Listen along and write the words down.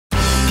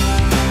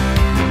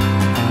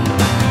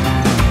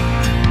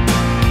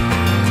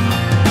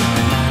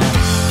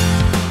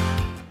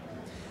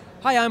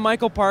Hi, I'm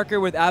Michael Parker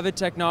with Avid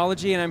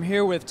Technology, and I'm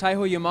here with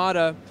Taiho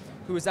Yamada,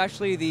 who is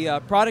actually the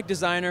product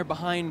designer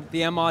behind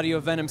the M-Audio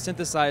Venom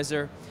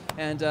synthesizer.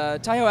 And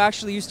Taiho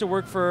actually used to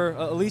work for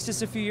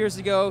Alesis a few years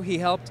ago. He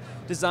helped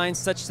design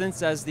such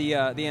synths as the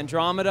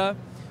Andromeda.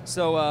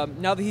 So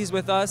now that he's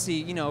with us,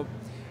 he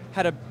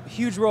had a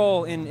huge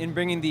role in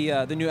bringing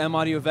the new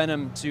M-Audio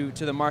Venom to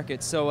the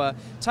market. So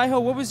Taiho,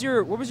 what was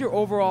your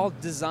overall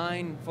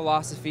design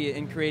philosophy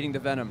in creating the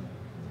Venom?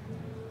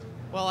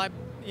 Well,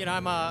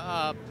 I'm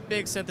a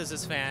big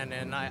synthesis fan,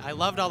 and I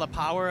loved all the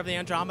power of the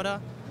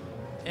Andromeda.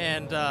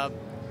 And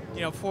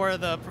for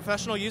the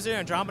professional user,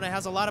 Andromeda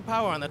has a lot of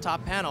power on the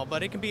top panel,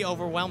 but it can be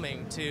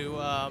overwhelming to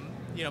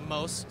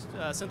most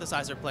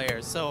synthesizer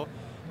players. So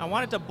I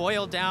wanted to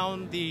boil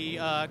down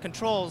the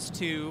controls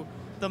to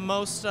the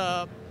most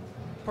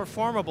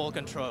performable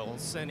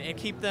controls and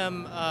keep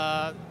them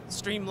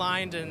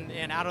streamlined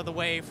and out of the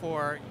way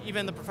for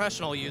even the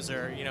professional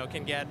user.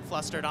 Can get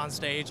flustered on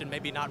stage and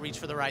maybe not reach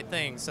for the right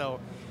thing. So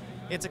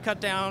it's a cut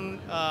down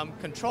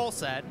control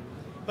set,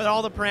 but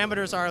all the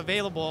parameters are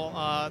available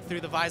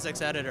through the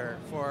Vizx editor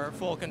for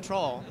full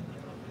control.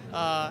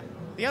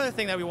 The other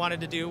thing that we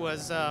wanted to do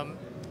was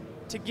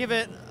to give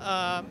it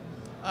a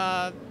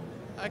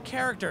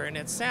character in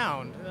its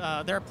sound.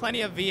 There are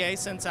plenty of VA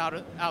synths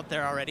out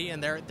there already,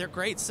 and they're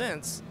great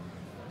synths.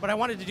 But I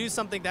wanted to do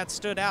something that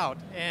stood out,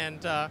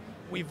 and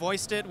we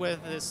voiced it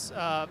with this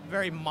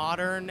very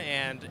modern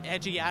and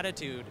edgy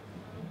attitude.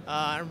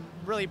 I'm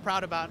really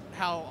proud about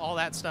how all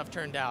that stuff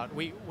turned out.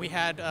 We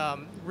had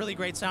really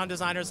great sound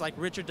designers like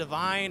Richard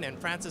Devine and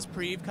Francis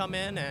Preve come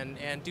in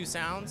and do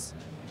sounds,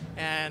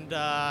 and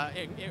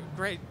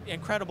great,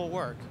 incredible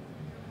work.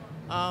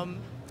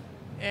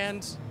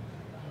 And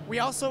we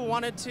also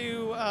wanted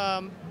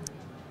to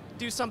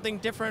do something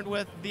different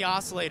with the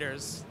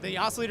oscillators. The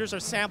oscillators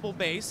are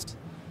sample-based,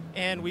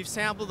 and we've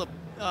sampled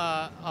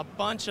a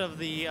bunch of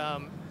the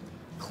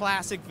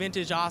classic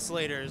vintage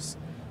oscillators.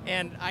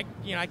 And I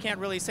can't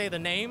really say the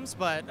names,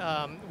 but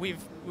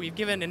we've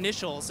given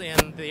initials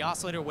in the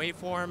oscillator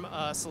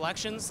waveform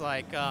selections,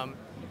 like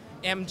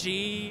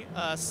MG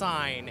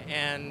sine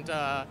and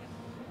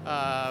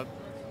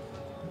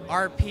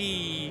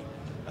RP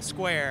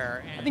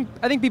square.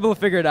 I think people have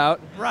figured it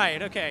out.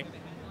 Right. Okay.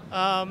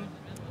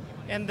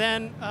 And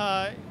then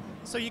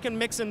so you can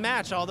mix and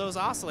match all those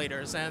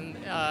oscillators, and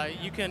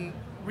you can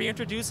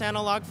reintroduce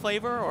analog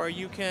flavor, or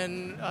you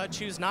can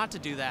choose not to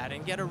do that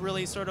and get a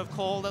really sort of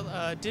cold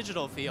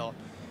digital feel.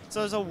 So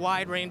there's a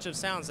wide range of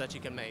sounds that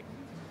you can make.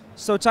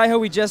 So Taiho,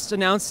 we just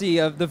announced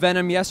the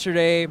Venom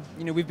yesterday.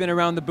 We've been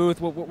around the booth.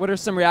 What are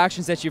some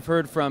reactions that you've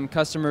heard from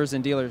customers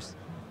and dealers?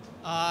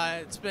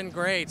 It's been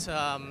great.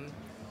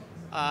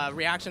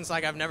 Reactions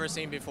like I've never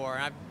seen before.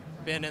 I've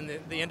been in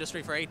the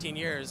industry for 18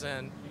 years,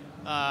 and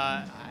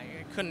I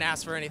couldn't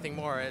ask for anything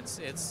more.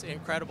 It's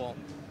incredible.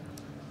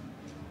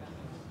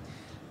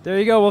 There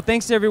you go. Well,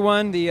 thanks to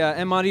everyone. The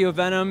M-Audio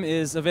Venom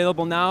is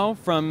available now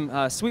from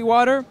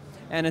Sweetwater,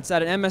 and it's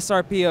at an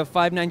MSRP of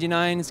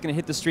 $599. It's going to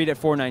hit the street at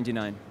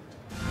 $499.